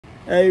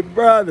Hey,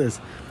 brothers.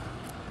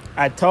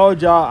 I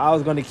told y'all I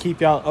was going to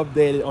keep y'all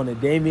updated on the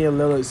Damian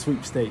Lillard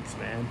sweepstakes,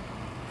 man.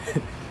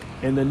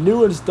 And the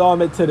new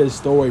installment to this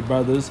story,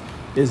 brothers,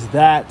 is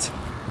that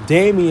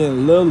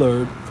Damian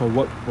Lillard, for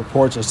what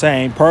reports are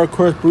saying, per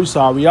Chris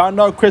Broussard, we all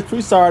know Chris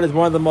Broussard is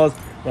one of the most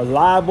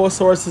reliable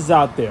sources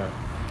out there.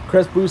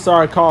 Chris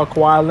Broussard called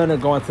Kawhi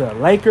Leonard going to the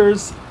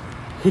Lakers.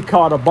 He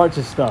called a bunch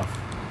of stuff.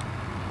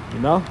 You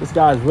know, this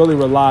guy is really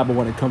reliable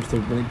when it comes to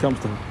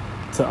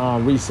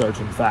research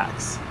and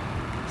facts.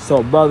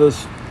 So,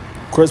 brothers,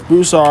 Chris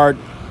Broussard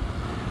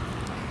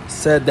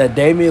said that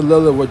Damian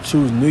Lillard would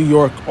choose New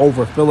York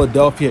over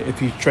Philadelphia if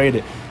he's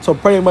traded. So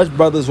pretty much,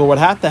 brothers, what would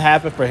have to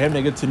happen for him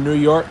to get to New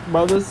York,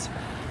 brothers,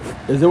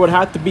 is it would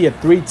have to be a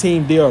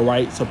 3-team deal,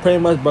 right? So pretty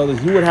much,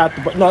 brothers, you would have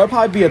to. No, it'd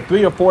probably be a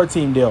 3 or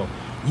 4-team deal.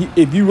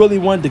 If you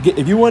wanted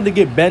to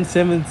get Ben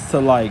Simmons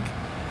to like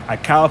a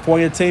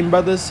California team,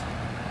 brothers,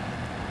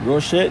 real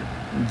shit,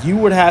 you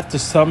would have to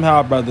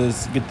somehow,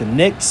 brothers, get the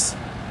Knicks,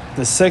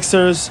 the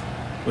Sixers,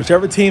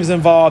 whichever team's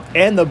involved,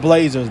 and the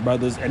Blazers,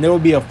 brothers, and it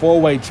would be a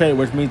 4-way trade,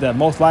 which means that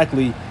most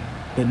likely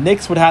the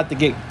Knicks would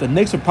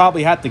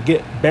probably have to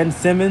get Ben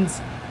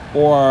Simmons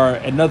or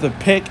another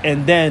pick,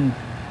 and then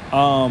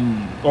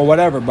or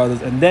whatever,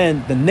 brothers, and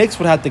then the Knicks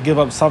would have to give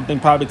up something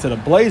probably to the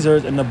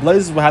Blazers, and the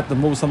Blazers would have to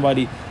move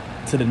somebody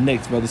to the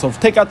Knicks, brothers. So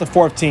take out the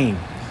 4th team,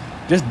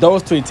 just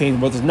those 3 teams,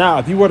 brothers. Now,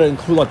 if you were to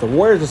include like the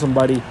Warriors or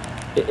somebody,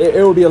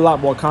 it would be a lot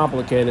more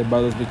complicated,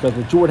 brothers, because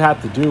what you would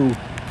have to do.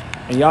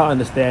 And y'all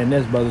understand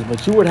this, brothers,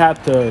 but you would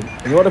have to,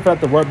 in order for that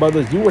to work,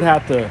 brothers, you would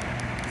have to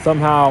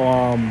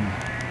somehow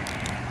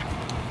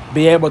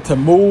be able to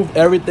move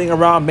everything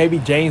around. Maybe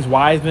James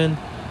Wiseman,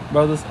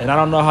 brothers. And I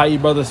don't know how you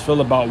brothers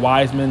feel about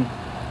Wiseman.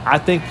 I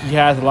think he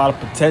has a lot of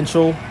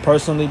potential,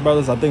 personally,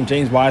 brothers. I think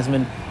James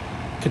Wiseman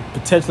could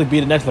potentially be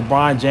the next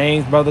LeBron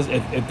James, brothers,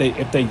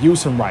 if they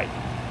use him right.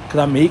 Because,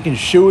 I mean, he can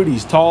shoot.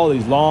 He's tall.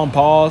 He's long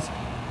paws.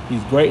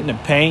 He's great in the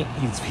paint.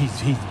 He's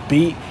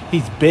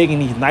big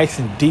and he's nice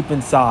and deep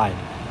inside.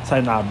 It's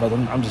like, nah, brother,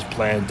 I'm just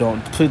playing.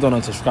 Please don't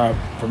unsubscribe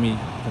for me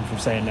from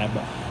saying that.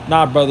 But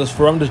nah, brothers,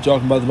 I'm just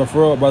joking, brothers. But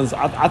for real, brothers,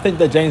 I think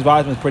that James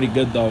Wiseman's pretty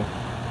good though.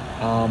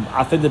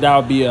 I think that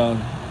would be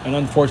an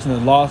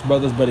unfortunate loss,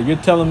 brothers. But if you're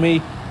telling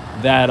me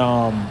that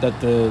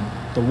that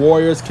the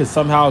Warriors could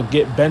somehow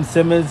get Ben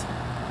Simmons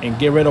and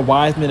get rid of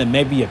Wiseman and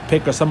maybe a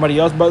pick or somebody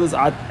else, brothers,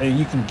 and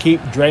you can keep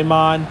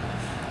Draymond,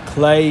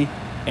 Clay,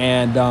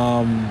 and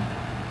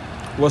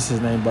what's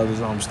his name,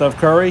 brothers? Steph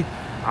Curry.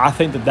 I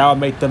think that would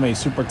make them a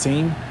super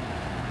team,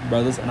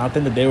 brothers, and I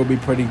think that they would be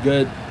pretty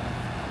good.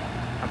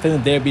 I think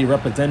that they'd be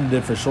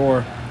representative for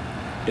sure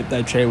if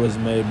that trade was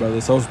made,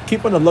 brothers. So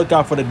keep on the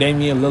lookout for the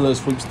Damian Lillard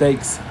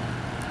sweepstakes.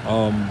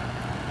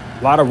 A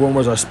lot of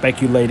rumors are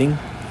speculating.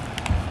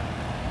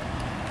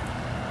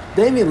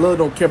 Damian Lillard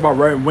don't care about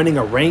winning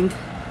a ring.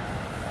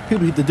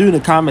 People, the dude in the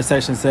comment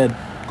section said,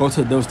 go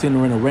to those teams to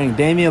win a ring.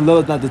 Damian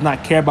Lillard does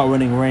not care about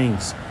winning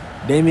rings.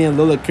 Damian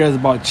Lillard cares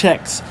about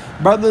checks.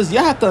 Brothers, you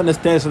have to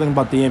understand something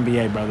about the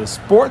NBA, brothers.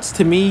 Sports,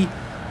 to me,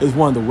 is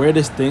one of the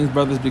weirdest things,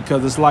 brothers,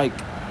 because it's like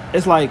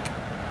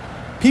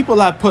people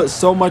have put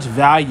so much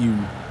value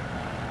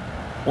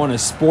on a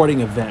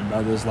sporting event,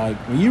 brothers. Like,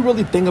 when you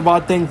really think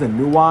about things and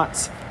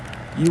nuance,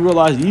 you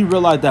realize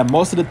that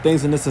most of the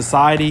things in this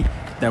society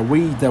that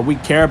we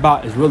care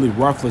about is really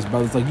worthless,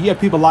 brothers. Like, you have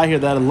people out here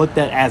that are looked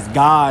at as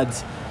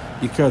gods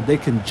because they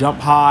can jump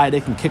high,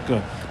 they can kick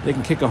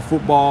a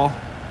football.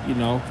 You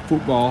know,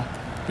 football.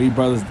 3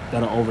 brothers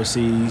that are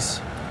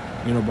overseas.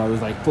 You know, brothers,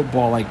 like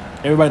football. Like,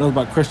 everybody knows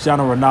about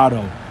Cristiano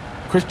Ronaldo.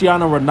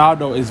 Cristiano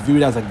Ronaldo is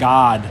viewed as a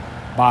god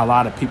by a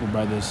lot of people,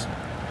 brothers.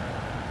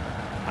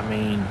 I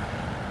mean,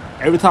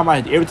 every time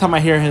I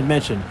hear him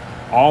mentioned,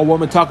 all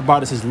women talk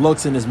about is his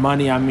looks and his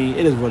money. I mean,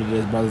 it is what it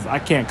is, brothers. I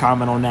can't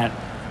comment on that.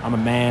 I'm a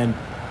man,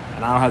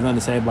 and I don't have nothing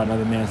to say about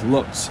another man's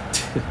looks.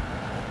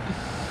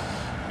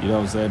 You know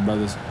what I'm saying,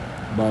 brothers?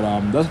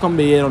 But that's gonna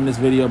be it on this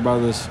video,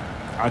 brothers.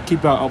 I'll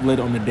keep y'all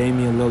updated on the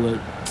Damian Lillard.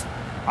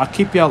 I'll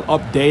keep y'all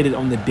updated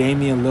on the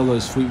Damian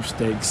Lillard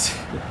sweepstakes.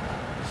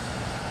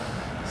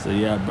 So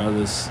yeah,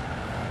 brothers,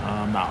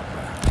 I'm out,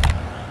 bro.